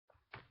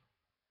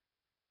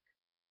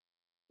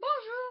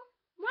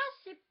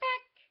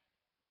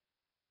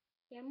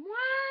Et moi...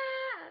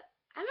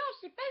 Ah non,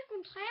 c'est pas le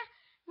contraire.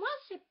 Moi,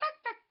 c'est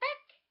pac, pac,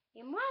 pac.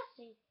 Et moi,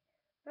 c'est...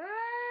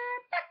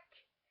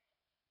 pac.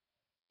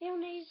 Et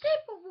on est ici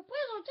pour vous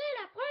présenter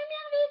la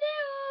première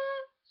vidéo.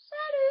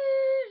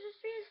 Salut, je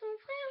suis son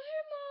frère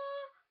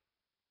jumeau.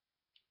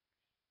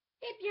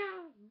 Eh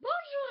bien,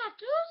 bonjour à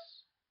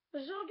tous.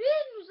 Aujourd'hui,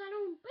 nous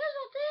allons vous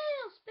présenter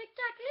un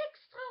spectacle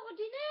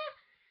extraordinaire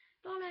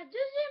dans la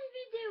deuxième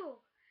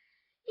vidéo.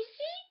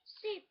 Ici,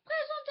 c'est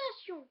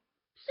présentation,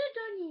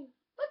 pseudonyme,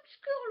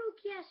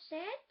 obscurlookia 7,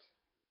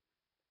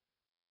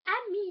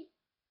 ami,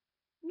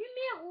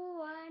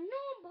 numéro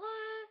nombre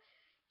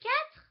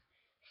 4.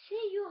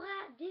 S'il y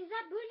aura des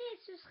abonnés,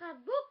 ce sera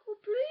beaucoup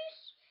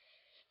plus.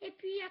 Et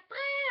puis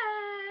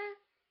après,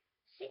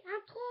 c'est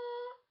intro,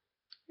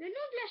 le nom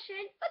de la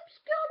chaîne,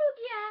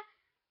 obscurlookia.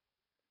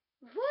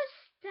 Vos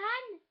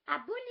Stan,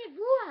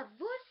 abonnez-vous à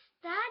vos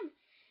Stan.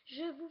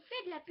 Je vous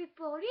fais de la pub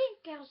pour lui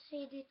car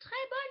c'est des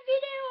très bonnes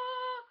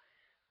vidéos.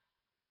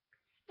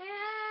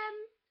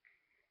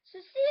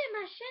 Ceci est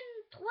ma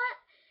chaîne 3,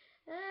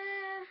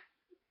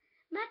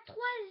 ma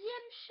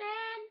troisième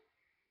chaîne.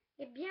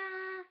 Eh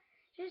bien,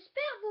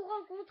 j'espère vous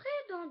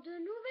rencontrer dans de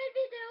nouvelles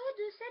vidéos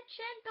de cette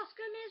chaîne parce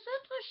que mes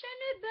autres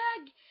chaînes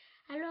bug.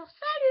 Alors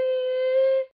salut!